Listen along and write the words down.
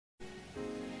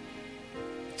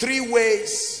3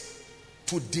 ways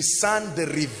to discern the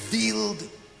revealed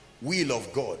will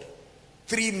of God.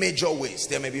 3 major ways.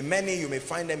 There may be many, you may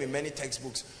find them in many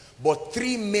textbooks, but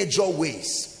 3 major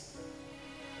ways.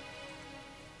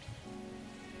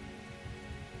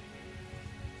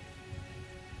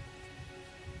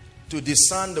 To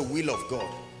discern the will of God.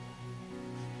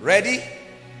 Ready?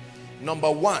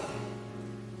 Number 1,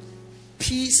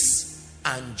 peace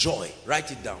and joy.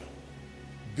 Write it down.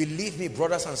 Believe me,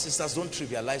 brothers and sisters, don't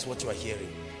trivialize what you are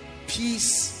hearing.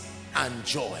 Peace and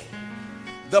joy.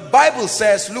 The Bible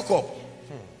says, look up.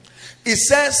 It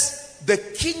says the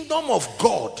kingdom of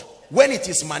God, when it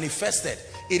is manifested,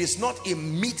 it is not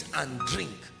in meat and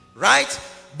drink, right?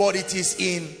 But it is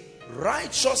in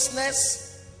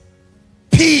righteousness,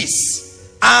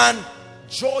 peace, and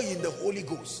joy in the Holy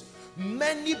Ghost.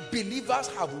 Many believers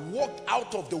have walked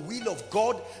out of the will of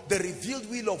God, the revealed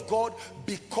will of God,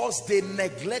 because they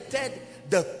neglected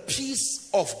the peace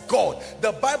of God.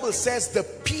 The Bible says the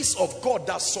peace of God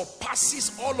that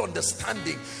surpasses all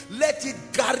understanding, let it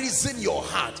garrison your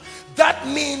heart. That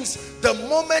means the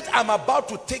moment I'm about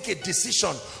to take a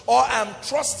decision, or I'm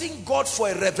trusting God for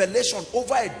a revelation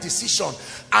over a decision,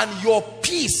 and your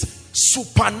peace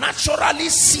supernaturally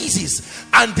ceases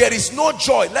and there is no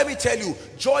joy. Let me tell you,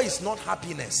 joy is not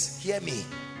happiness. Hear me.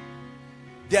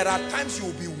 There are times you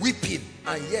will be weeping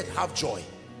and yet have joy.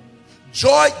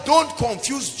 Joy, don't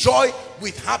confuse joy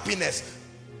with happiness.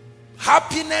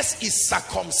 Happiness is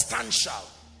circumstantial.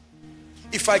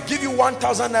 If I give you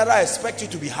 1,000 naira, I expect you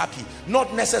to be happy,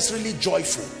 not necessarily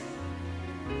joyful.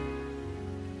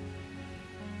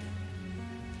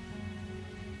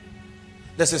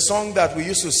 There's a song that we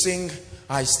used to sing,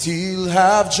 I still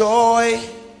have joy,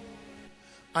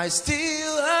 I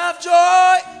still have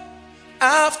joy,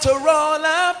 after all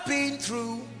I've been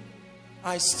through,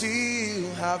 I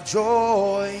still have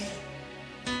joy,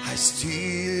 I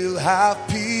still have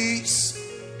peace,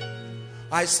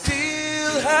 I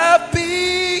still have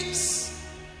peace,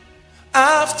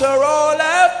 after all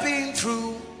I've been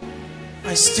through,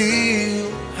 I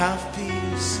still have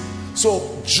peace.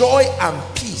 So joy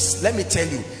and peace, let me tell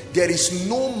you, there is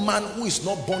no man who is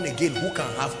not born again who can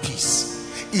have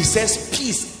peace. He says,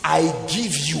 peace I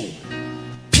give you.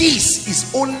 Peace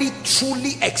is only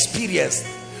truly experienced.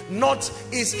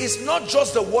 It's not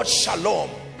just the word shalom.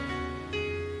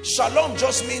 Shalom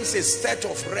just means a state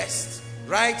of rest,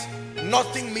 right?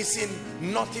 Nothing missing,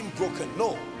 nothing broken.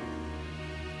 No,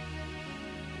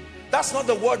 that's not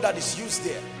the word that is used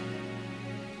there.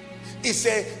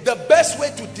 The best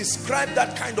way to describe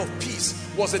that kind of peace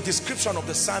was a description of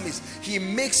the psalmist. He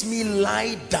makes me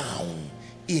lie down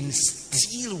in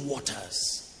still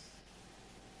waters.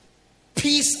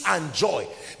 Peace and joy.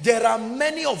 There are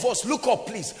many of us, look up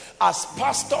please, as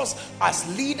pastors, as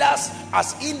leaders,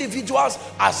 as individuals,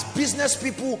 as business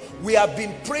people, we have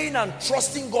been praying and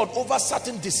trusting God over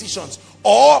certain decisions,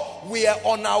 or we are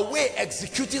on our way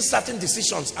executing certain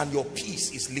decisions and your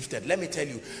peace is lifted. Let me tell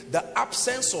you, the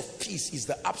absence of peace is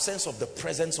the absence of the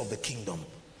presence of the kingdom,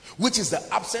 which is the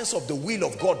absence of the will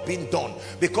of God being done.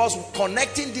 Because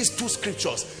connecting these two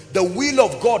scriptures, the will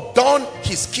of God done,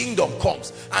 his kingdom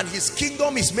comes, and his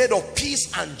kingdom is made of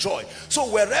peace and joy. So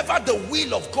wherever the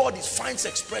will of God finds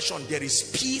expression, there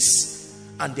is peace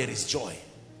and there is joy.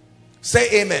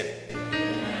 Say amen.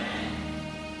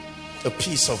 The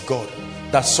peace of God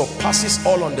that surpasses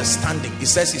all understanding, it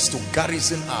says, is to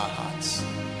garrison our hearts.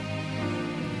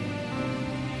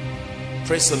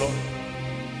 Praise the Lord.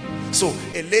 So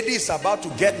a lady is about to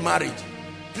get married.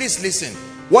 Please listen.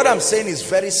 What I'm saying is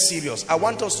very serious. I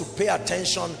want us to pay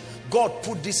attention. God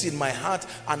put this in my heart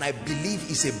and I believe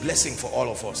it's a blessing for all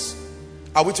of us.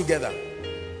 Are we together?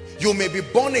 You may be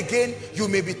born again. You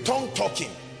may be tongue talking.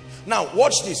 Now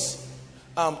watch this.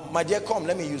 My dear, come.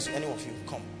 Let me use any of you.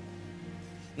 Come.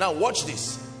 Now watch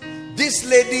this. This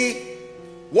lady,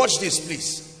 watch this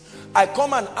please. I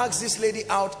come and ask this lady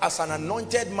out as an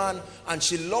anointed man, and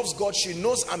she loves God. She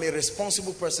knows I'm a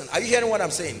responsible person. Are you hearing what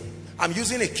I'm saying? I'm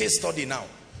using a case study now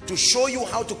to show you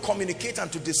how to communicate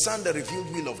and to discern the revealed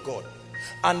will of God.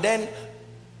 And then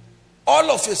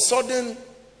all of a sudden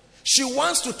she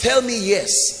wants to tell me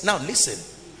yes. Now listen,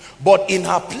 but in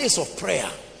her place of prayer,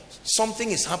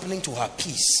 something is happening to her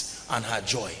peace and her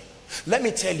joy. Let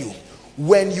me tell you,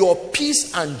 when your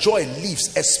peace and joy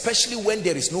leaves, especially when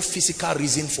there is no physical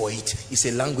reason for it, it's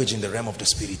a language in the realm of the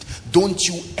spirit. Don't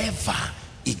you ever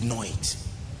ignore it.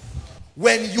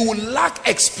 When you lack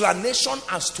explanation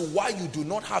as to why you do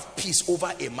not have peace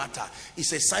over a matter,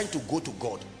 it's a sign to go to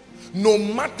God. No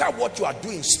matter what you are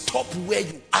doing, stop where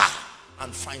you are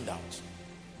and find out.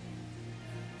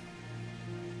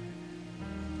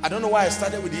 I don't know why I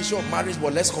started with the issue of marriage,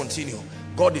 but let's continue.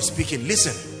 God is speaking.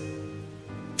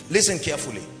 Listen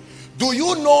carefully. Do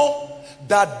you know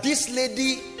that this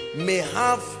lady may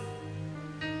have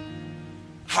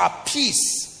her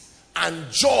peace and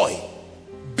joy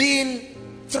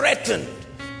being threatened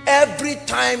every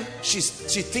time she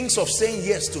thinks of saying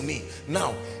yes to me?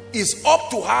 Now, it's up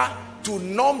to her to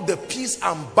numb the peace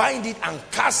and bind it and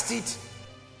cast it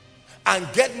and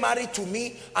get married to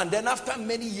me, and then after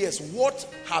many years,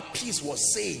 what her peace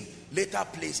was saying later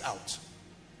plays out.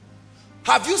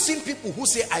 Have you seen people who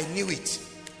say, I knew it?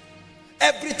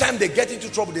 Every time they get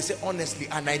into trouble, they say, honestly,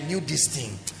 and I knew this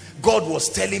thing. God was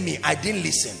telling me, I didn't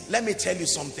listen. Let me tell you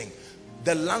something.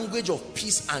 The language of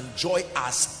peace and joy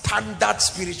are standard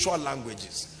spiritual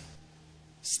languages.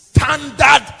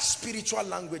 Standard spiritual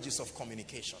languages of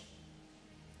communication.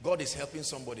 God is helping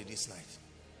somebody this night.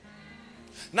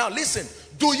 Now listen,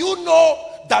 do you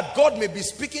know that God may be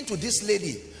speaking to this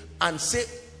lady and say,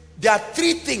 there are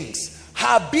three things.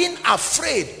 Her being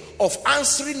afraid of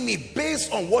answering me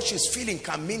based on what she's feeling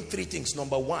can mean three things.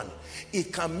 Number one,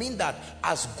 it can mean that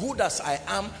as good as I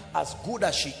am, as good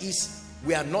as she is,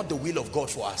 we are not the will of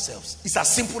God for ourselves. It's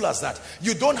as simple as that.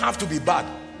 You don't have to be bad.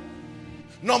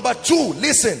 Number two,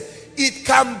 listen, it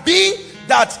can be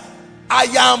that I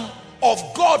am of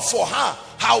God for her.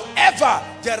 However,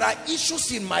 there are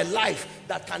issues in my life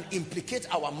that can implicate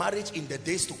our marriage in the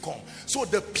days to come. So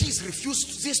the peace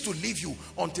refuses to leave you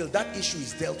until that issue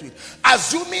is dealt with.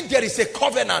 Assuming there is a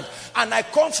covenant, and I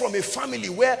come from a family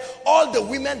where all the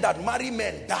women that marry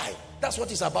men die. That's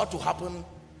what is about to happen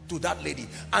to that lady.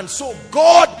 And so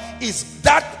God is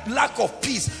that lack of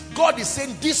peace. God is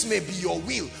saying this may be your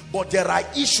will, but there are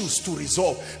issues to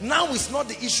resolve. Now it's not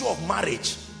the issue of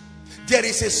marriage. There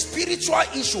is a spiritual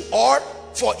issue, or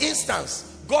for instance,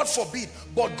 God forbid,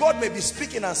 but God may be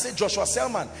speaking and say, Joshua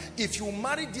Selman, if you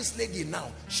marry this lady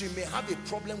now, she may have a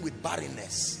problem with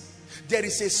barrenness. There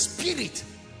is a spirit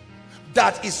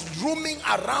that is roaming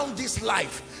around this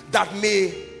life that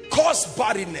may cause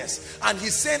barrenness, and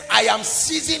he's saying, I am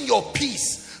seizing your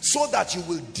peace so that you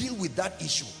will deal with that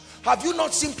issue. Have you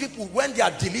not seen people when they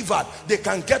are delivered, they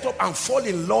can get up and fall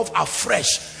in love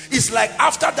afresh? It's like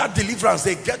after that deliverance,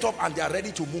 they get up and they are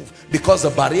ready to move because the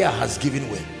barrier has given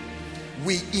way.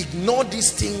 We ignore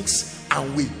these things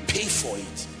and we pay for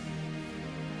it.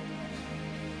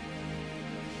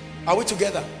 Are we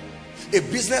together? A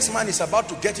businessman is about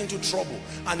to get into trouble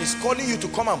and is calling you to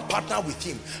come and partner with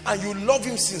him, and you love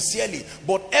him sincerely,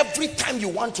 but every time you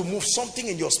want to move, something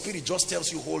in your spirit just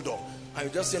tells you, hold on. And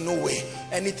you just say, no way,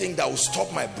 anything that will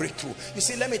stop my breakthrough. You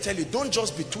see, let me tell you, don't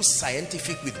just be too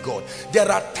scientific with God. There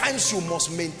are times you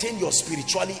must maintain your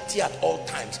spirituality at all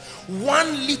times.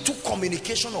 One little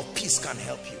communication of peace can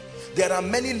help you. There are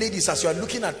many ladies, as you are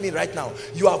looking at me right now,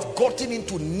 you have gotten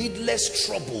into needless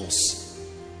troubles.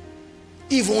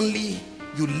 If only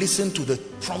you listen to the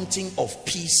prompting of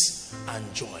peace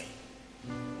and joy.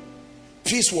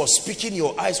 Peace was speaking,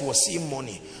 your eyes were seeing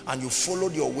money, and you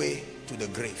followed your way to the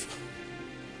grave.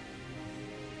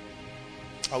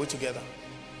 Are we together?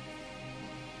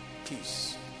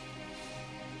 Peace.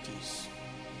 Peace.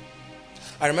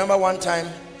 I remember one time,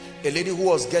 a lady who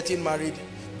was getting married,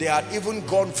 they had even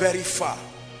gone very far,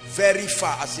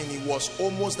 as in it was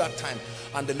almost that time.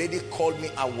 And the lady called me.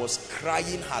 I was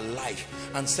crying her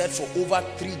life and said for over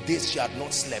 3 days she had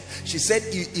not slept. She said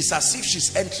it's as if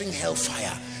she's entering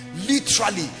hellfire.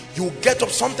 Literally, you get up.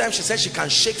 Sometimes she said she can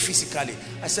shake physically.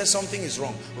 I said something is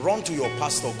wrong. Run to your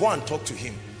pastor. Go and talk to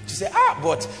him. She said,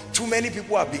 but too many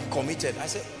people have been committed. I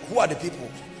said, who are the people?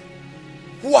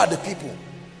 Who are the people?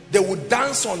 They would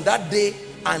dance on that day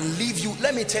and leave you.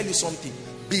 Let me tell you something.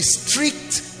 Be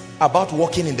strict about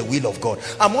walking in the will of God.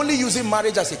 I'm only using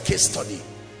marriage as a case study,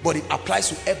 but it applies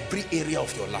to every area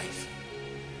of your life.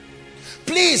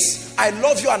 Please, I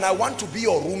love you and I want to be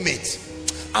your roommate.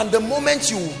 And the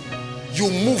moment you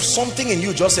move, something in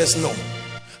you just says no.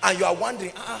 And you are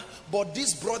wondering, but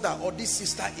this brother or this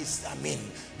sister is,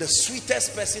 the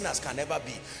sweetest person as can ever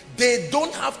be. They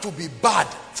don't have to be bad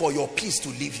for your peace to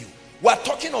leave you. We're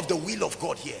talking of the will of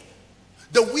God here.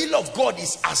 The will of God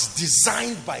is as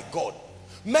designed by God.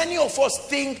 Many of us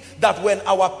think that when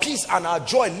our peace and our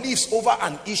joy leaves over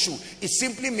an issue, it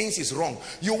simply means it's wrong.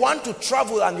 You want to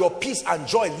travel and your peace and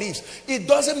joy leaves. It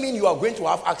doesn't mean you are going to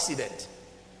have accident.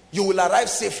 You will arrive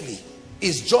safely.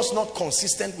 It's just not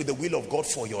consistent with the will of God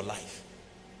for your life.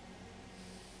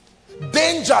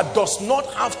 Danger does not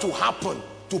have to happen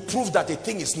to prove that a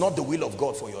thing is not the will of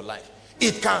God for your life.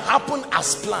 It can happen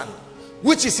as planned,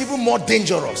 which is even more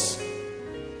dangerous.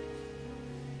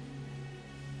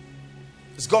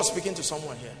 Is God speaking to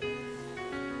someone here?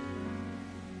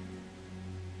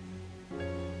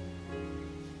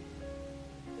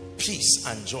 peace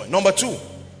and joy. Number 2,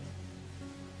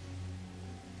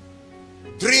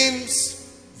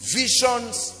 dreams,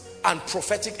 visions, and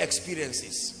prophetic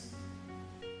experiences.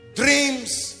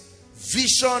 Dreams,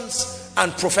 visions,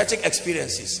 and prophetic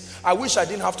experiences. I wish I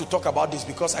didn't have to talk about this,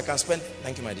 because I can spend,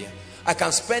 thank you my dear, I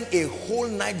can spend a whole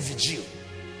night vigil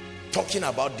talking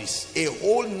about this. A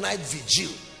whole night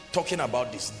vigil talking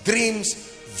about this. Dreams,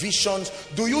 visions.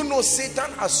 Do you know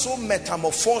Satan has so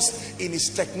metamorphosed in his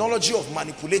technology of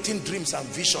manipulating dreams and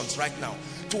visions right now,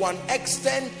 to an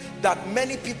extent that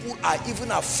many people are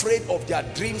even afraid of their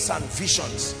dreams and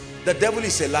visions. The devil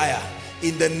is a liar.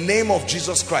 In the name of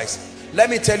Jesus Christ, let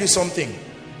me tell you something.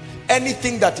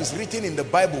 Anything that is written in the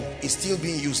Bible is still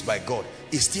being used by God.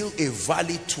 It's still a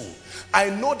valid tool. I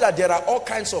know that there are all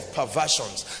kinds of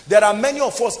perversions. There are many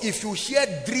of us, if you hear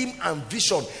dream and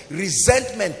vision,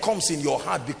 resentment comes in your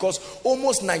heart, because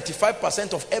almost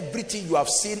 95% of everything you have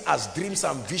seen as dreams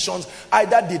and visions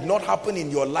either did not happen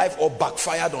in your life or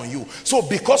backfired on you. So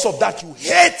because of that, you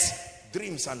hate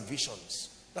dreams and visions.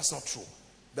 That's not true.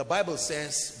 The Bible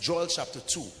says, Joel chapter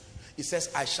 2, it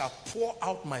says, I shall pour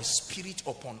out my spirit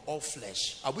upon all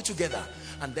flesh. Are we together?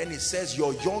 And then it says,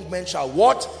 your young men shall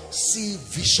what? See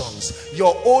visions.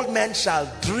 Your old men shall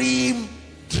dream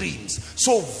dreams.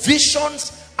 So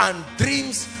visions and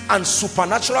dreams and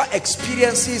supernatural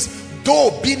experiences,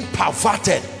 though being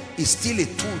perverted, is still a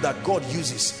tool that God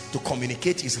uses to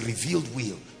communicate his revealed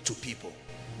will to people.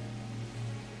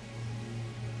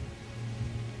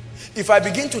 If I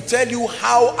begin to tell you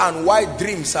how and why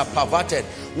dreams are perverted,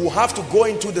 we'll have to go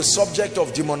into the subject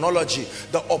of demonology,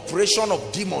 the operation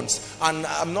of demons, and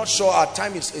I'm not sure our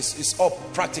time is up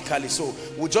practically, so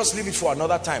we'll just leave it for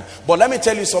another time. But let me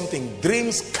tell you something.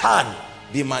 Dreams can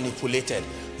be manipulated.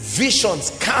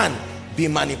 Visions can be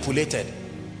manipulated.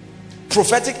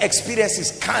 Prophetic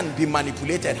experiences can be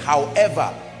manipulated.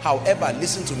 However,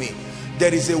 listen to me.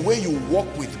 There is a way you walk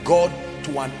with God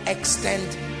to an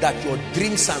extent that your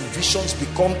dreams and visions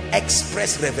become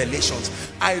express revelations.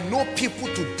 I know people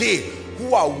today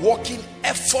who are walking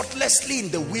effortlessly in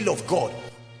the will of God,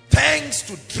 thanks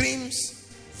to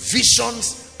dreams,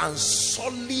 visions, and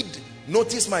solid,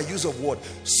 notice my use of word,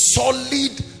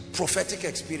 solid prophetic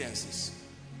experiences.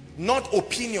 Not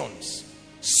opinions,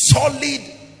 solid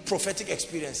prophetic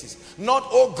experiences. Not,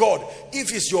 oh God,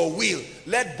 if it's your will,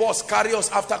 let boss carry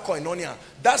us after koinonia.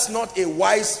 That's not a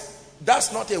wise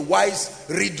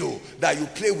riddle that you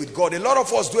play with God. A lot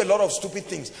of us do a lot of stupid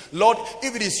things. Lord,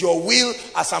 if it is your will,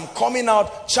 as I'm coming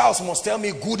out, Charles must tell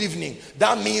me good evening.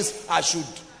 That means I should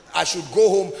go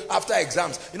home after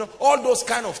exams. You know, all those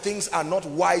kind of things are not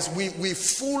wise. We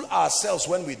fool ourselves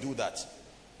when we do that.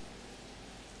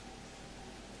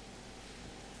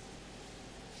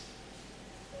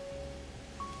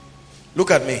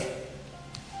 Look at me.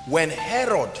 When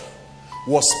Herod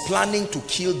was planning to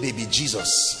kill baby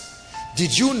Jesus,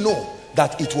 did you know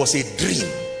that it was a dream?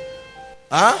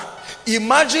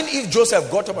 Imagine if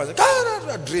Joseph got up and said,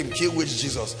 that dream, kill which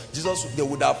Jesus. They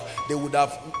would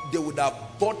have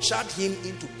butchered him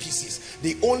into pieces.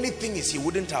 The only thing is he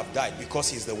wouldn't have died, because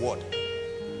he's the word.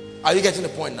 Are you getting the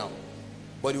point now?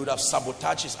 But he would have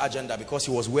sabotaged his agenda, because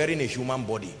he was wearing a human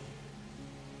body.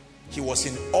 He was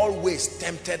in all ways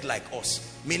tempted like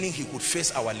us, meaning he could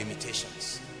face our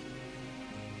limitations.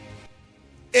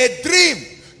 A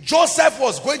dream. Joseph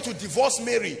was going to divorce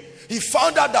Mary. He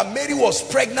found out that Mary was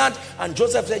pregnant, and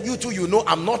Joseph said, you too, you know,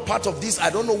 I'm not part of this.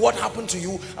 I don't know what happened to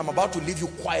you. I'm about to leave you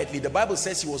quietly. The Bible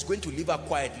says he was going to leave her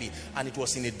quietly, and it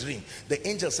was in a dream. The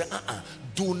angel said,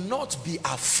 do not be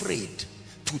afraid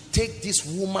to take this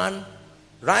woman,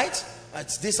 right?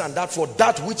 It's this and that, for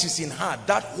that which is in her,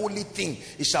 that holy thing,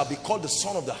 it shall be called the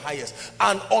Son of the Highest.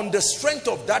 And on the strength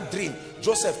of that dream,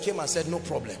 Joseph came and said, no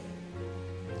problem.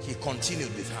 He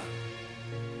continued with her.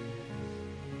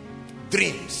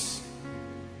 Dreams.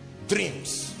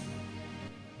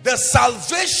 The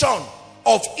salvation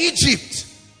of Egypt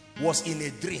was in a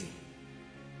dream.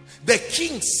 The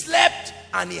king slept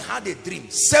and he had a dream.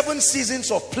 7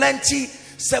 seasons of plenty,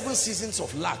 7 seasons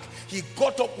of lack. He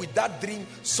got up with that dream.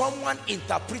 Someone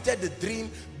interpreted the dream,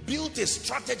 built a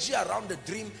strategy around the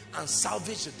dream, and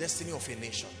salvaged the destiny of a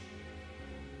nation.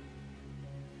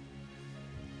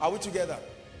 Are we together?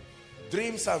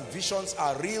 Dreams and visions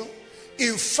are real.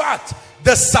 In fact,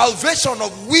 the salvation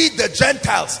of we the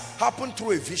Gentiles happened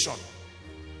through a vision.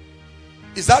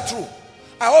 Is that true?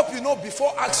 I hope you know,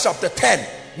 before Acts chapter 10,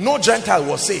 no Gentile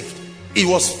was saved. It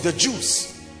was the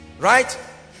Jews, right?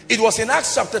 It was in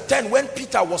Acts chapter 10 when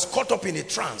Peter was caught up in a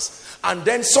trance, and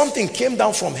then something came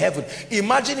down from heaven.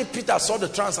 Imagine if Peter saw the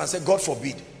trance and said, God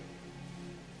forbid.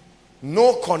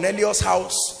 No Cornelius'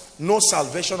 house, no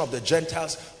salvation of the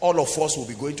Gentiles, all of us will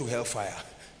be going to hellfire.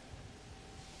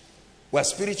 We're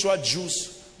spiritual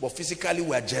Jews, but physically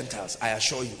we're Gentiles, I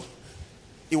assure you.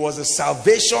 It was a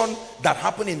salvation that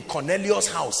happened in Cornelius'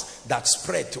 house that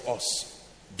spread to us.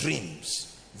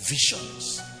 Dreams,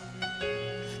 visions.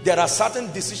 There are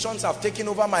certain decisions I've taken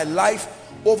over my life,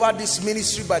 over this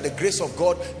ministry by the grace of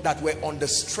God, that were on the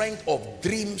strength of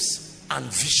dreams and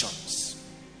visions.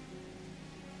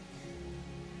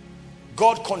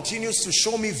 God continues to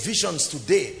show me visions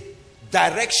today,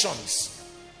 directions,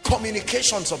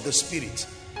 communications of the Spirit.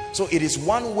 So it is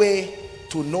one way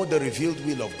to know the revealed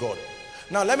will of God.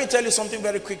 Now let me tell you something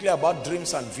very quickly about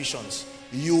dreams and visions.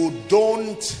 You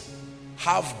don't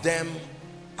have them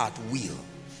at will.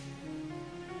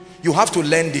 You have to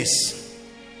learn this,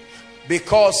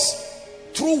 because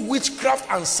through witchcraft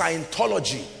and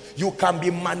Scientology you can be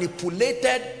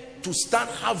manipulated to start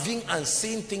having and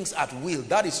seeing things at will.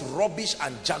 That is rubbish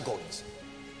and jargon.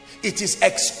 It is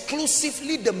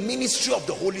exclusively the ministry of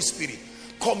the Holy Spirit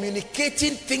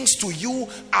communicating things to you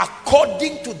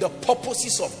according to the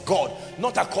purposes of God,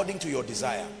 not according to your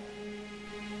desire.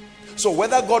 So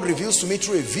whether God reveals to me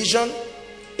through a vision,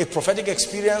 a prophetic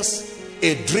experience,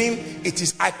 a dream, it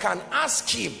is, I can ask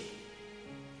him,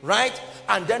 right?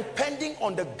 And then depending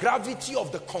on the gravity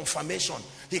of the confirmation,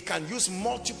 he can use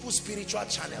multiple spiritual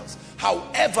channels.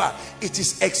 However, it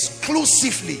is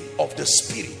exclusively of the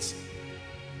Spirit.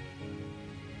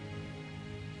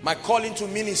 My call into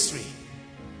ministry,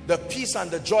 the peace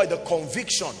and the joy, the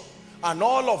conviction and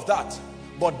all of that,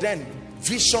 but then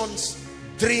visions,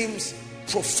 dreams,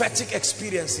 prophetic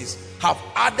experiences have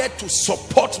added to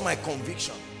support my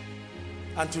conviction.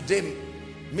 And today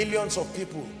millions of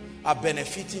people are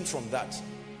benefiting from that.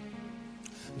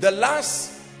 The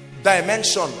last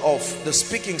dimension of the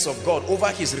speakings of God over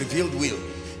his revealed will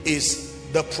is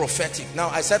the prophetic. Now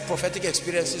I said prophetic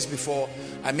experiences before,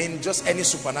 I mean just any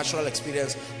supernatural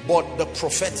experience, but the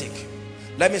prophetic.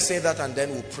 Let me say that and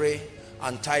then we'll pray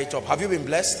and tie it up. Have you been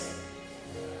blessed?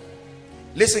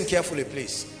 Listen carefully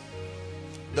please.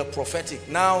 The prophetic.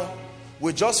 Now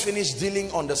we just finished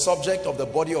dealing on the subject of the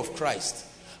body of Christ,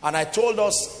 and I told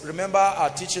us, remember our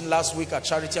teaching last week at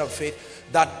Charity and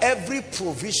Faith, that every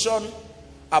provision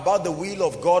about the will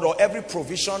of God, or every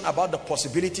provision about the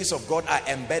possibilities of God, are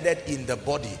embedded in the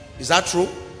body. Is that true?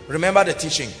 Remember the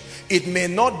teaching. It may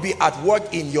not be at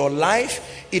work in your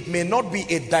life, it may not be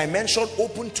a dimension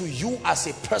open to you as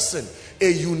a person,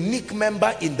 a unique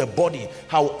member in the body.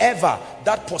 However,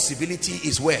 that possibility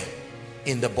is where?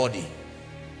 In the body.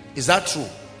 Is that true?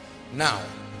 Now,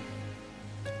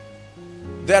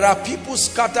 there are people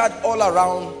scattered all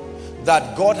around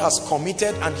that God has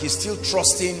committed and he's still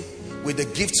trusting with the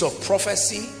gifts of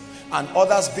prophecy, and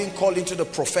others being called into the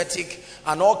prophetic,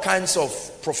 and all kinds of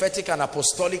prophetic and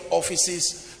apostolic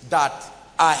offices that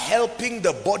are helping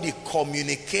the body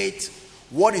communicate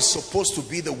what is supposed to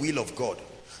be the will of God.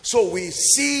 So we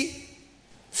see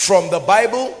from the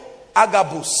Bible,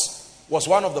 Agabus was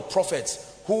one of the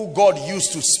prophets who God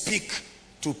used to speak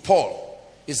to Paul.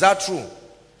 Is that true?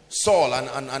 Saul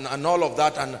and all of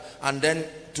that, and then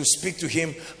to speak to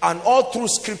him. And all through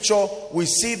scripture we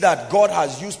see that God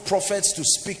has used prophets to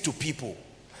speak to people.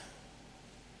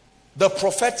 The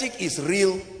prophetic is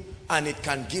real and it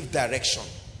can give direction.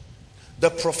 The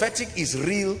prophetic is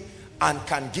real and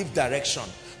can give direction.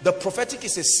 The prophetic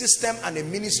is a system and a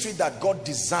ministry that God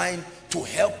designed to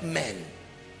help men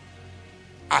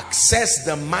access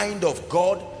the mind of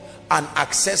God and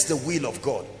access the will of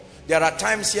God. There are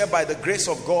times here by the grace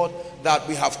of God that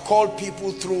we have called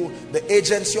people through the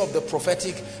agency of the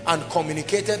prophetic and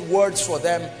communicated words for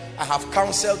them. I have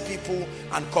counseled people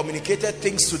and communicated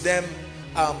things to them.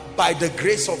 By the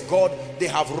grace of God, they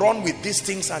have run with these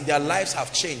things and their lives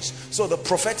have changed. So the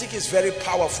prophetic is very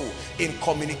powerful in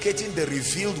communicating the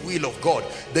revealed will of God,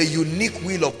 the unique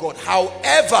will of God.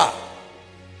 However,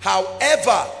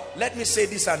 let me say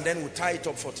this and then we'll tie it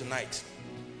up for tonight.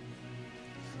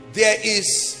 There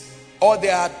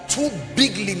are two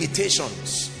big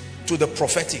limitations to the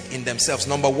prophetic in themselves.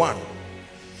 Number one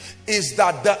is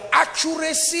that the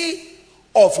accuracy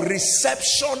of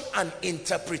reception and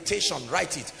interpretation,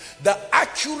 write it, the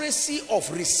accuracy of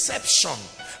reception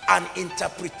and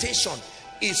interpretation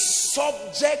is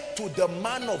subject to the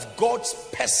man of God's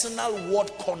personal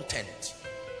word content.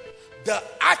 The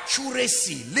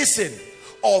accuracy, listen,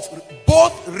 of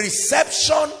both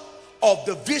reception of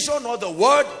the vision or the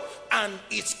word and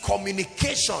its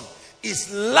communication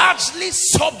is largely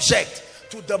subject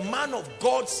to the man of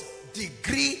God's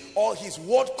degree or his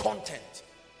word content.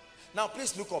 Now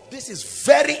please look up. This is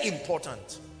very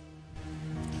important.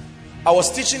 I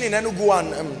was teaching in Enugu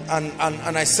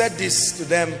and I said this to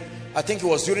them. I think it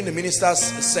was during the minister's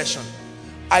session.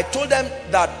 I told them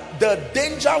that the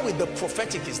danger with the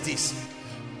prophetic is this: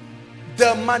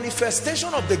 the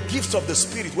manifestation of the gifts of the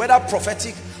Spirit, whether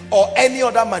prophetic or any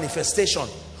other manifestation,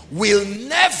 will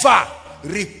never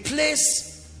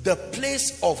replace the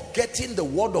place of getting the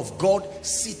word of God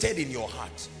seated in your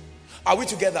heart. Are we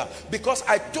together? Because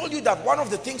I told you that one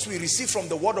of the things we receive from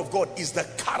the word of God is the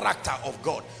character of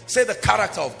God. Say the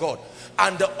character of God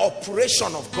and the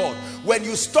operation of God. When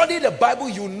you study the Bible,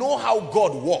 you know how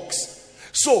God works.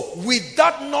 So with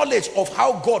that knowledge of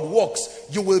how God works,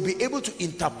 you will be able to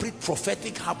interpret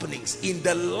prophetic happenings in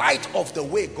the light of the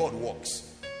way God works.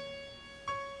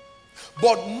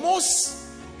 But most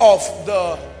of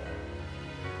the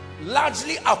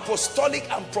largely apostolic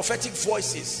and prophetic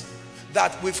voices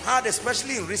that we've had,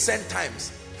 especially in recent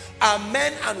times, are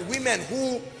men and women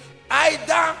who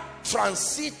either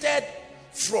transited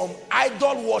from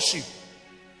idol worship.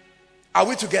 Are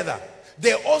we together?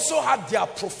 They also had their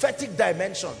prophetic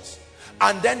dimensions,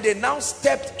 and then they now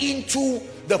stepped into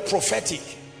the prophetic.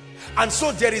 And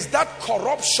so there is that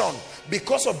corruption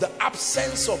because of the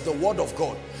absence of the word of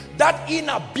God. That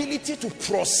inability to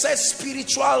process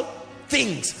spiritual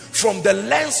things from the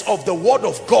lens of the word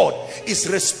of God is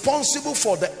responsible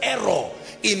for the error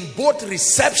in both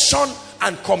reception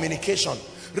and communication.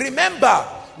 Remember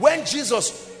when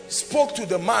Jesus spoke to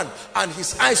the man and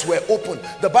his eyes were open,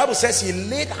 the Bible says he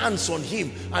laid hands on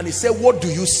him and he said, "What do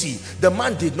you see?" The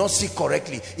man did not see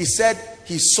correctly. He said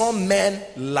he saw men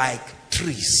like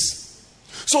trees.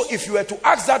 So if you were to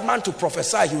ask that man to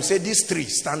prophesy, he would say, "This tree,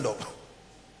 stand up."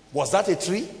 Was that a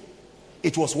tree?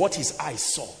 It was what his eyes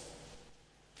saw.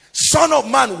 "Son of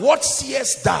man, what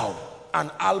seest thou?" An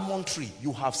almond tree.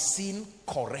 You have seen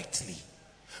correctly.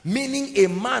 Meaning a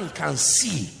man can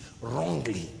see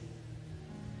wrongly.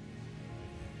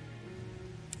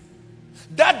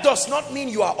 That does not mean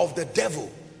you are of the devil,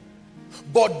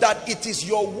 but that it is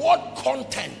your word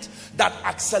content that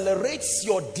accelerates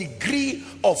your degree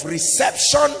of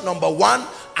reception, number one,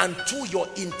 and two, your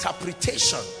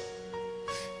interpretation.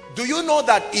 Do you know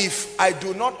that if I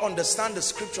do not understand the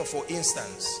scripture, for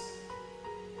instance,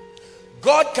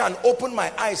 God can open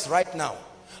my eyes right now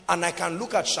and I can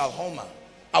look at Shalhoma.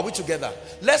 Are we together?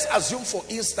 Let's assume, for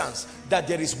instance, that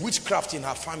there is witchcraft in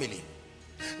her family.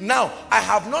 Now, I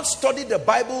have not studied the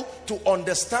Bible to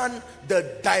understand the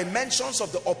dimensions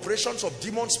of the operations of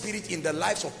demon spirit in the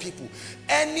lives of people.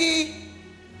 Any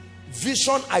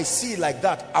vision I see like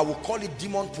that, I will call it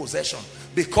demon possession,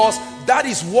 because that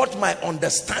is what my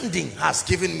understanding has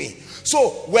given me. So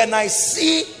when I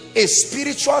see a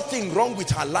spiritual thing wrong with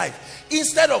her life,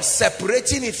 instead of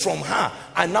separating it from her,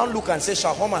 I now look and say,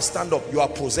 "Shahoma, stand up, you are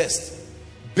possessed."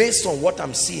 Based on what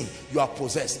I'm seeing, you are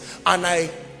possessed. And I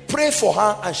pray for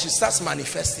her and she starts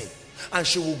manifesting, and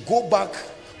she will go back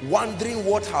wondering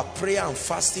what her prayer and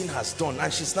fasting has done.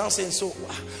 And she's now saying, "So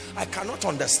I cannot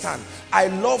understand. I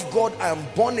love God, I am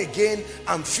born again,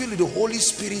 I'm filled with the Holy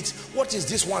Spirit. What is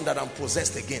this one that I'm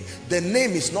possessed again?" The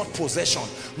name is not possession.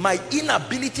 My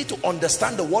inability to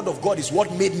understand the word of God is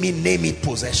what made me name it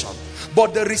possession.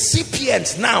 But the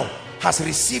recipient now has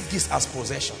received this as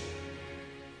possession.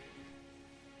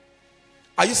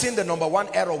 Are you seeing the number one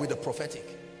error with the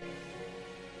prophetic?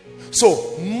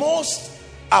 So most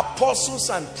apostles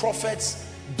and prophets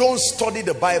don't study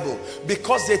the Bible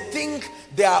because they think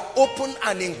they are open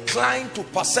and inclined to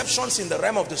perceptions in the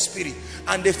realm of the spirit,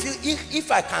 and they feel, if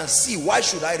I can see, why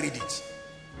should I read it?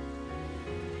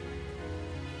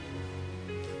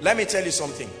 Let me tell you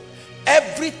something.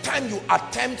 Every time you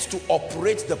attempt to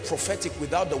operate the prophetic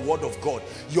without the word of God,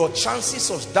 your chances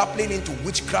of dabbling into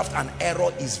witchcraft and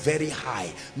error is very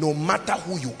high. No matter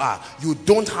who you are, you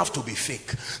don't have to be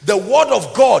fake. The word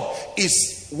of God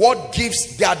is what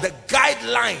gives, they are the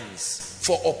guidelines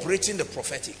for operating the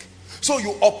prophetic. So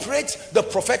you operate the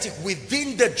prophetic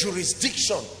within the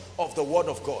jurisdiction of the word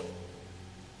of God.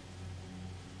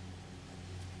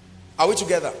 Are we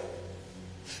together?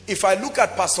 If I look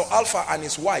at Pastor Alpha and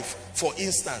his wife, for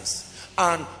instance,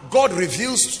 and God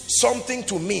reveals something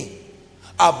to me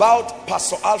about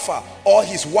Pastor Alpha or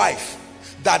his wife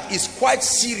that is quite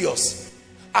serious,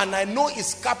 and I know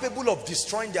is capable of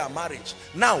destroying their marriage.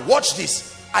 Now watch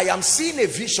this. I am seeing a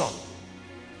vision,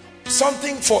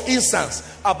 something, for instance,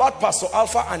 about Pastor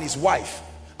Alpha and his wife.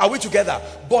 Are we together?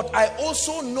 But I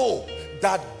also know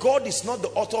that God is not the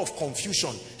author of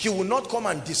confusion. He will not come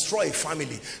and destroy a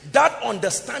family. That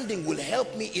understanding will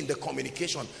help me in the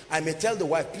communication. I may tell the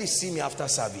wife, "Please see me after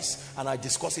service," and I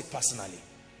discuss it personally.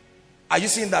 Are you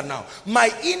seeing that now?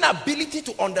 My inability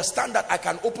to understand that I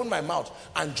can open my mouth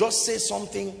and just say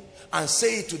something and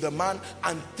say it to the man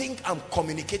and think I'm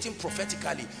communicating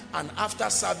prophetically, and after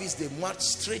service they march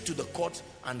straight to the court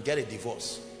and get a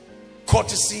divorce.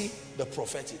 Courtesy the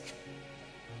prophetic.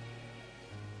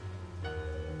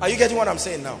 Are you getting what I'm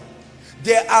saying now?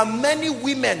 There are many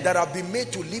women that have been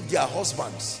made to leave their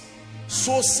husbands.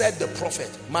 So said the prophet.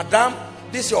 Madam,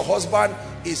 this your husband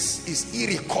is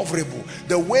irrecoverable.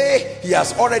 The way he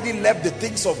has already left the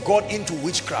things of God into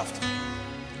witchcraft.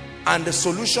 And the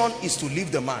solution is to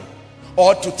leave the man.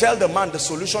 Or to tell the man the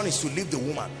solution is to leave the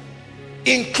woman.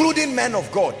 Including men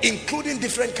of God. Including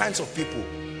different kinds of people.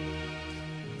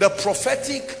 The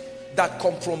prophetic that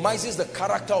compromises the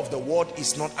character of the word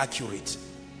is not accurate.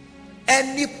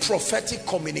 Any prophetic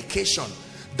communication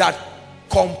that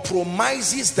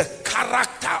compromises the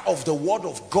character of the word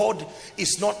of God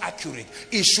is not accurate.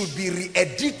 It should be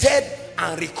re-edited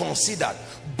and reconsidered,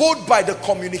 both by the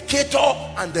communicator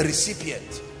and the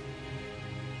recipient.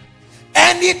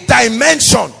 Any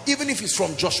dimension, even if it's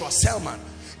from Joshua Selman,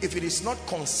 if it is not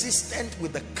consistent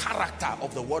with the character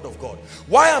of the word of God.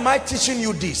 Why am I teaching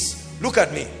you this? Look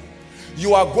at me.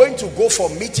 You are going to go for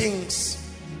meetings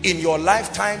in your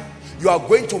lifetime. You are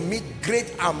going to meet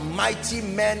great and mighty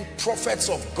men, prophets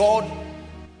of God.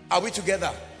 Are we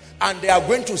together? And they are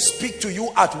going to speak to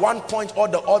you at one point or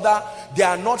the other. They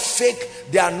are not fake,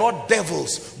 they are not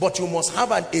devils, but you must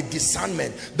have a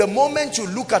discernment. The moment you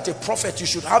look at a prophet, you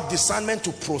should have discernment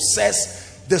to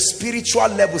process the spiritual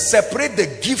level. Separate the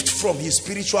gift from his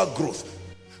spiritual growth.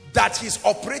 That he's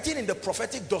operating in the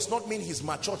prophetic does not mean he's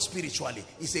matured spiritually.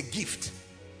 It's a gift.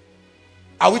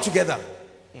 Are we together?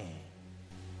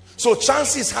 So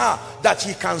chances are that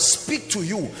he can speak to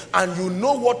you and you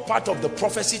know what part of the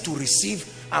prophecy to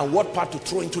receive and what part to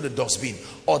throw into the dustbin.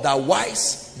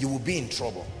 Otherwise, you will be in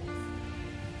trouble.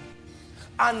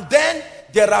 And then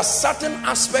there are certain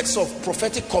aspects of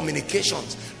prophetic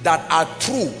communications that are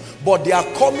true, but they are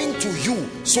coming to you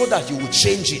so that you will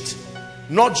change it.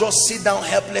 Not just sit down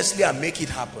helplessly and make it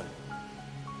happen.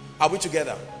 Are we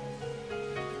together?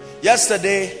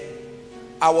 Yesterday,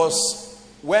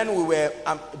 when we were,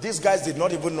 these guys did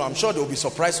not even know. I'm sure they'll be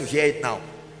surprised to hear it now.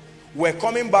 We're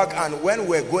coming back, and when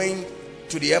we're going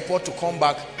to the airport to come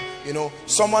back, you know,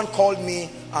 someone called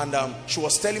me and she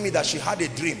was telling me that she had a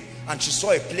dream and she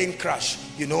saw a plane crash,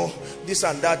 you know, this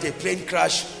and that, a plane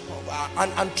crash.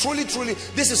 And truly,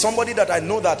 this is somebody that I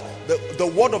know that the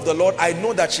word of the Lord, I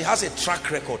know that she has a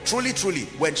track record. Truly,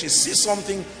 when she sees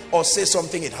something or says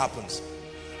something, it happens.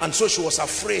 And so she was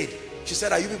afraid. She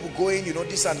said, are you people going, you know,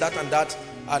 this and that and that?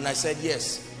 And I said,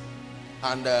 yes.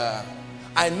 And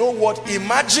I know what,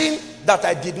 imagine that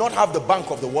I did not have the bank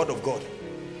of the word of God.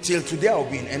 Till today I'll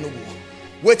be in Enugu,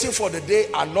 waiting for the day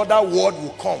another word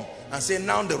will come and say,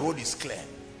 now the road is clear.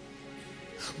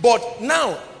 But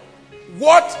now,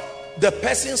 what the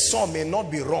person saw may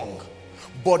not be wrong,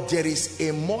 but there is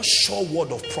a more sure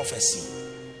word of prophecy.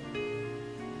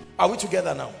 Are we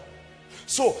together now?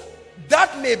 So,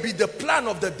 that may be the plan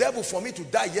of the devil for me to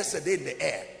die yesterday in the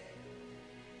air.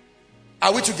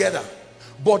 Are we together?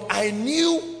 But I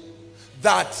knew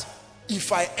that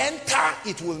if I enter,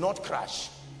 it will not crash.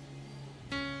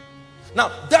 Now,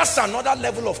 that's another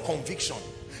level of conviction.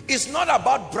 It's not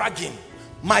about bragging.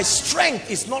 My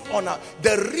strength is not on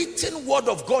the written word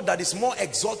of God that is more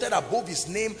exalted above his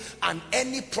name and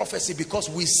any prophecy, because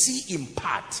we see in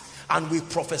part and we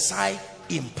prophesy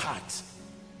in part.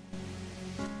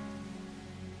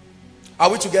 Are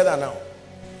we together now?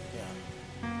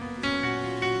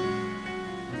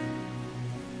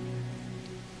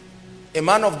 A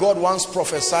man of God once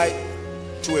prophesied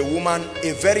to a woman,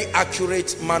 a very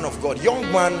accurate man of God, young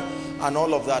man and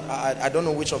all of that. I don't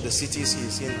know which of the cities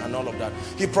he's in and all of that.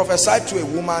 He prophesied to a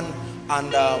woman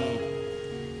and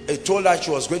he told her she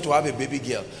was going to have a baby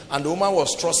girl. And the woman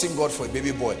was trusting God for a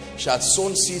baby boy. She had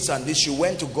sown seeds and this. She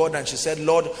went to God and she said,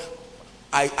 Lord,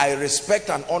 I respect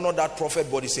and honor that prophet,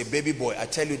 but it's a baby boy. I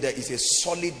tell you, there is a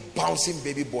solid bouncing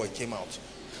baby boy came out.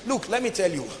 Look, let me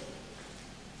tell you,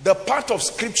 the part of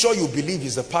scripture you believe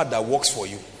is the part that works for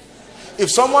you. If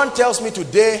someone tells me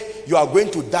today you are going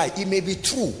to die, it may be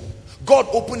true. God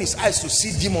opened his eyes to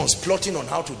see demons plotting on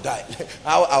how to die.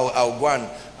 I'll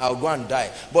go and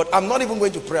die. But I'm not even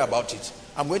going to pray about it.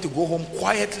 I'm going to go home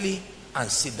quietly and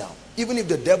sit down. Even if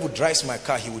the devil drives my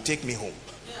car, he will take me home.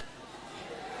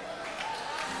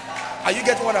 Are you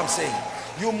getting what I'm saying?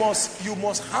 You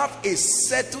must have a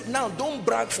settled. Now, don't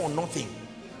brag for nothing.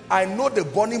 I know the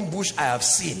burning bush I have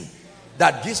seen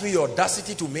that gives me the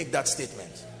audacity to make that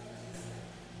statement.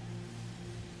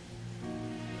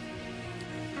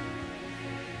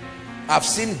 I've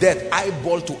seen death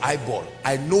eyeball to eyeball.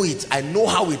 I know it. I know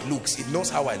how it looks. It knows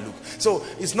how I look. So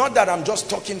it's not that I'm just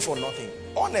talking for nothing.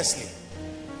 Honestly.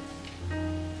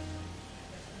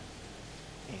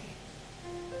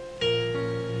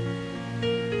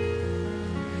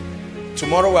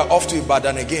 Tomorrow we're off to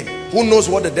Ibadan again. Who knows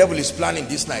what the devil is planning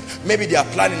this night? Maybe they are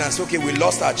planning and say, okay, we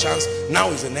lost our chance. Now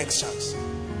is the next chance.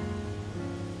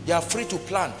 They are free to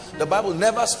plan. The Bible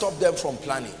never stopped them from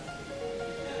planning.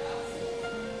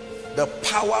 The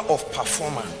power of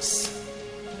performance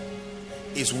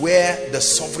is where the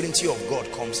sovereignty of God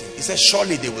comes in. He says,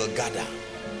 surely they will gather.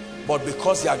 But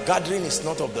because their gathering is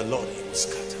not of the Lord, it will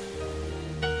scatter.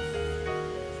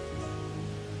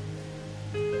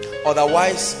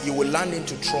 Otherwise, you will land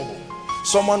into trouble.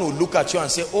 Someone will look at you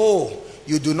and say, oh,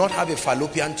 you do not have a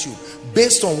fallopian tube.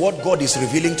 Based on what God is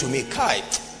revealing to me, Kai,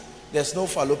 there's no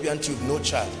fallopian tube, no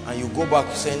child. And you go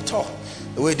back saying, talk,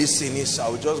 the way this thing is, I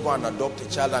will just go and adopt a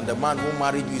child. And the man who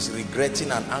married you is regretting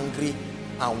and angry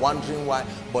and wondering why.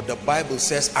 But the Bible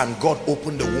says, and God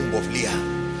opened the womb of Leah.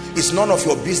 It's none of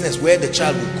your business where the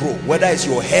child will grow. Whether it's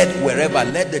your head, wherever,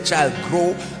 let the child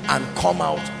grow and come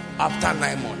out after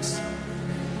 9 months.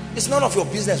 It's none of your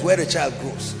business where the child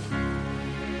grows.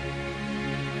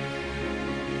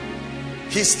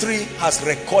 History has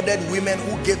recorded women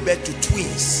who gave birth to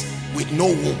twins with no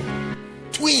womb.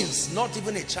 Twins, not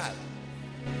even a child.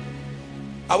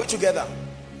 Are we together?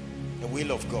 The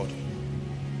will of God.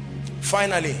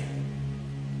 Finally,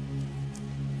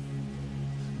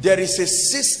 there is a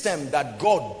system that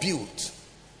God built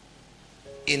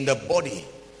in the body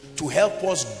to help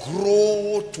us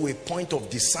grow to a point of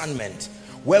discernment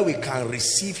where we can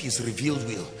receive his revealed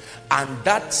will. And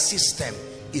that system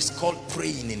is called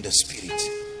praying in the spirit.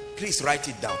 Please write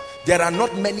it down. There are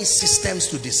not many systems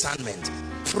to discernment.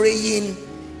 Praying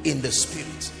in the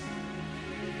spirit.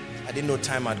 I didn't know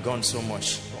time had gone so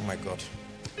much. Oh my God.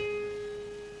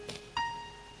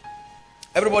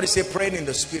 Everybody say praying in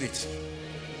the spirit.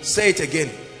 Say it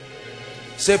again.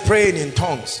 Say praying in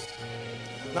tongues.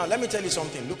 Now let me tell you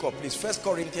something. Look up please. 1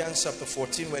 Corinthians chapter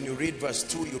 14, when you read verse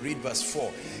 2, you read verse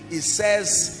 4. It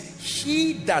says,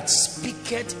 he that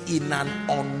speaketh in an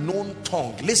unknown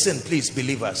tongue. Listen please,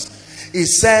 believers. It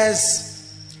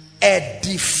says,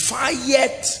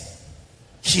 edifieth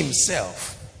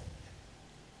himself.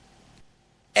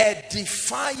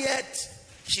 Edifieth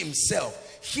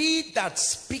himself. He that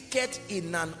speaketh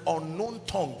in an unknown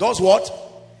tongue does what?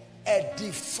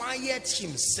 Edifieth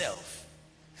himself.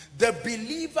 The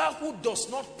believer who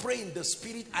does not pray in the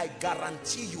spirit, I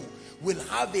guarantee you, will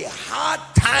have a hard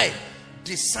time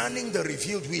discerning the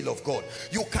revealed will of God.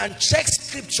 You can check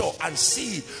scripture and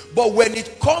see it, but when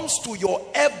it comes to your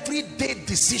everyday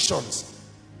decisions,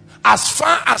 as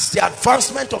far as the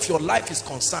advancement of your life is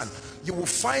concerned, you will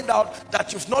find out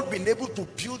that you've not been able to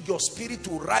build your spirit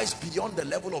to rise beyond the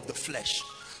level of the flesh.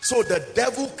 So the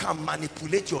devil can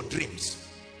manipulate your dreams.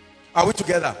 Are we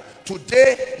together?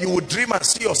 Today you will dream and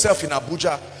see yourself in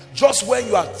Abuja. Just when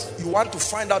you want to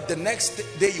find out, the next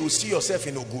day you will see yourself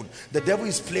in Ogun. The devil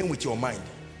is playing with your mind,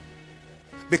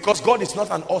 because God is not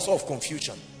an author of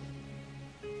confusion.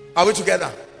 Are we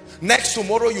together? Next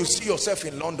tomorrow you see yourself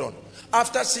in London.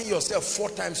 After seeing yourself 4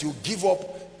 times, you give up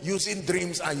using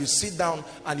dreams and you sit down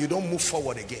and you don't move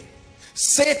forward again.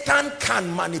 Satan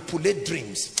can manipulate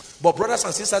dreams, but brothers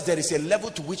and sisters, there is a level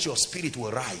to which your spirit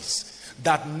will rise,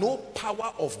 that no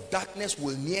power of darkness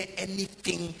will near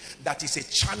anything that is a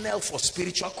channel for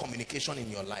spiritual communication in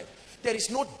your life. There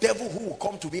is no devil who will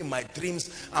come to me in my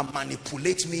dreams and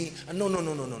manipulate me. No.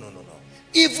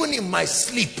 Even in my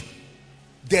sleep,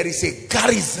 there is a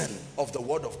garrison of the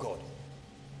word of God.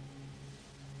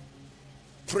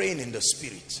 Praying in the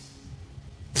spirit.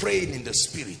 Praying in the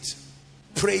spirit.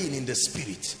 Praying in the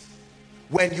spirit.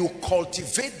 When you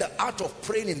cultivate the art of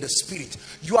praying in the spirit,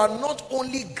 you are not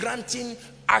only granting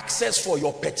access for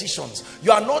your petitions,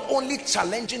 you are not only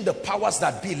challenging the powers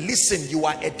that be. Listen, you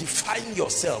are edifying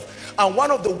yourself. And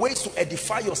one of the ways to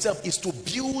edify yourself is to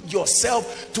build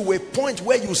yourself to a point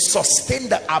where you sustain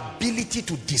the ability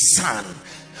to discern.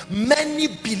 Many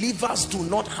believers do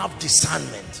not have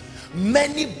discernment.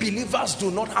 Many believers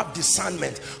do not have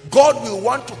discernment. God will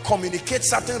want to communicate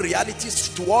certain realities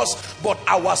to us, but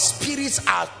our spirits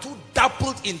are too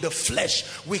dappled in the flesh.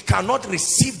 We cannot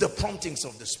receive the promptings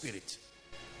of the spirit.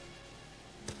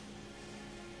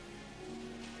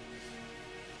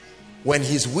 When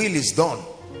his will is done,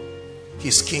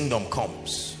 his kingdom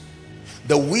comes.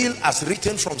 The will as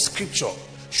written from scripture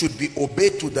should be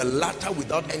obeyed to the latter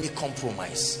without any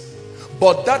compromise.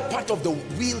 But that part of the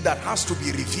will that has to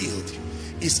be revealed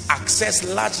is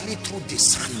accessed largely through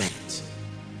discernment.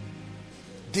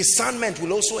 Discernment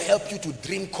will also help you to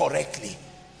dream correctly,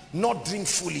 not dream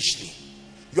foolishly.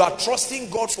 You are trusting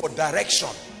God for direction,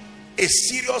 a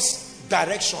serious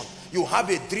direction. You have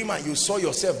a dream and you saw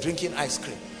yourself drinking ice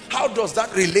cream. How does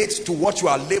that relate to what you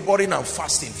are laboring and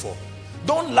fasting for?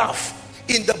 Don't laugh.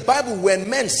 In the Bible, when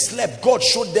men slept, God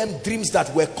showed them dreams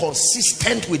that were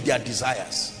consistent with their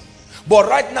desires. But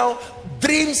right now,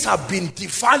 dreams have been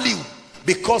devalued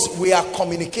because we are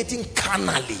communicating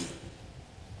carnally.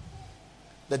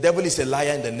 The devil is a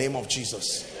liar in the name of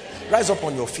Jesus. Rise up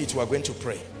on your feet. We are going to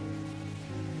pray.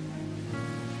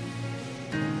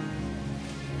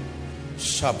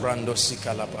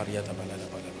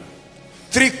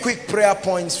 Three quick prayer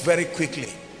points very quickly.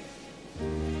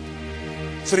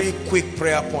 Three quick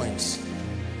prayer points.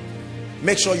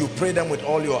 Make sure you pray them with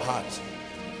all your heart.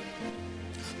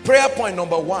 Prayer point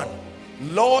number one: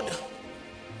 Lord,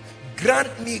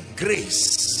 grant me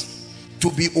grace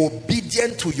to be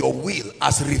obedient to your will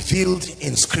as revealed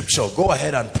in scripture. Go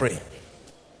ahead and pray.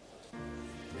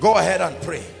 Go ahead and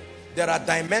pray. There are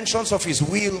dimensions of his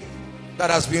will that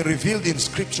has been revealed in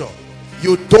scripture.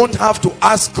 You don't have to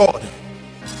ask God.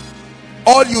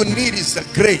 All you need is the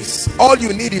grace. All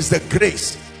you need is the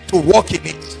grace to walk in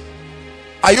it.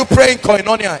 Are you praying,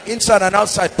 Koinonia? Inside and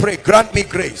outside, pray. Grant me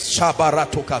grace.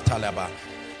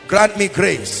 Grant me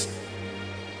grace.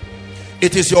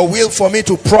 It is your will for me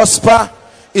to prosper.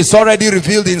 It's already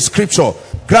revealed in scripture.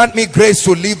 Grant me grace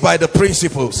to live by the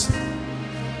principles.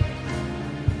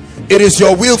 It is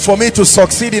your will for me to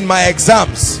succeed in my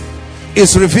exams.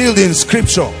 It's revealed in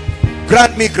scripture.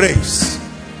 Grant me grace.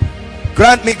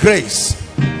 Grant me grace.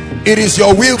 It is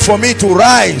your will for me to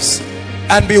rise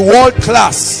and be world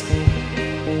class.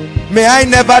 May I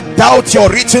never doubt your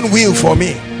written will for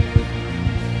me.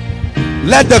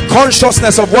 Let the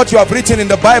consciousness of what you have written in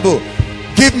the Bible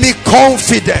give me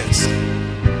confidence.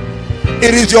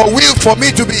 It is your will for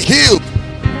me to be healed.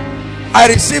 I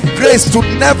receive grace to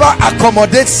never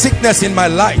accommodate sickness in my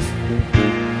life.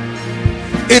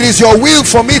 It is your will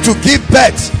for me to give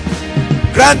birth.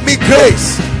 Grant me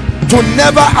grace to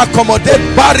never accommodate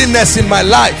barrenness in my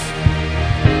life.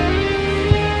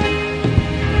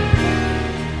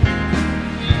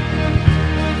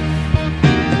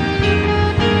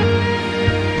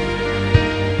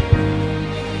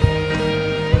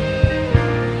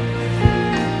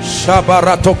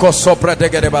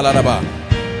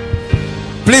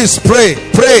 Please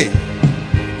pray.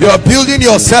 You are building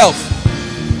yourself.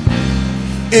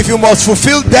 If you must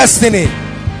fulfill destiny,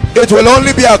 it will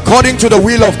only be according to the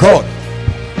will of God.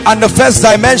 And the first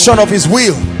dimension of his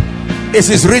will is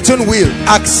his written will,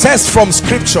 access from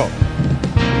scripture.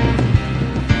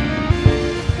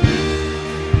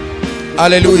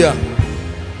 Hallelujah.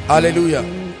 Hallelujah.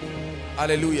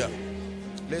 Hallelujah.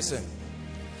 Listen.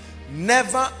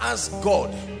 Never ask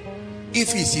God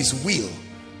if it's his will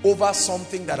over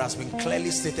something that has been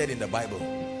clearly stated in the Bible.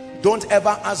 Don't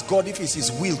ever ask God if it's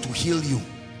his will to heal you.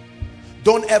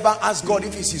 Don't ever ask God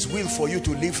if it's his will for you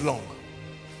to live long.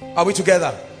 Are we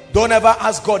together? Don't ever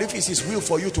ask God if it's his will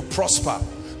for you to prosper.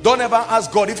 Don't ever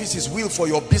ask God if it's his will for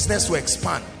your business to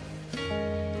expand.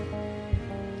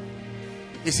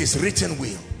 It's his written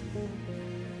will.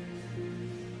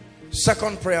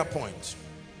 Second prayer point.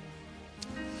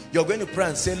 You're going to pray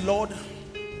and say, Lord,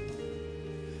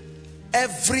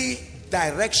 every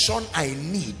direction I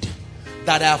need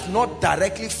that I have not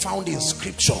directly found in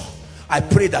scripture, I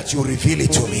pray that you reveal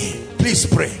it to me. Please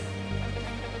pray.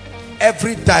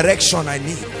 Every direction I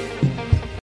need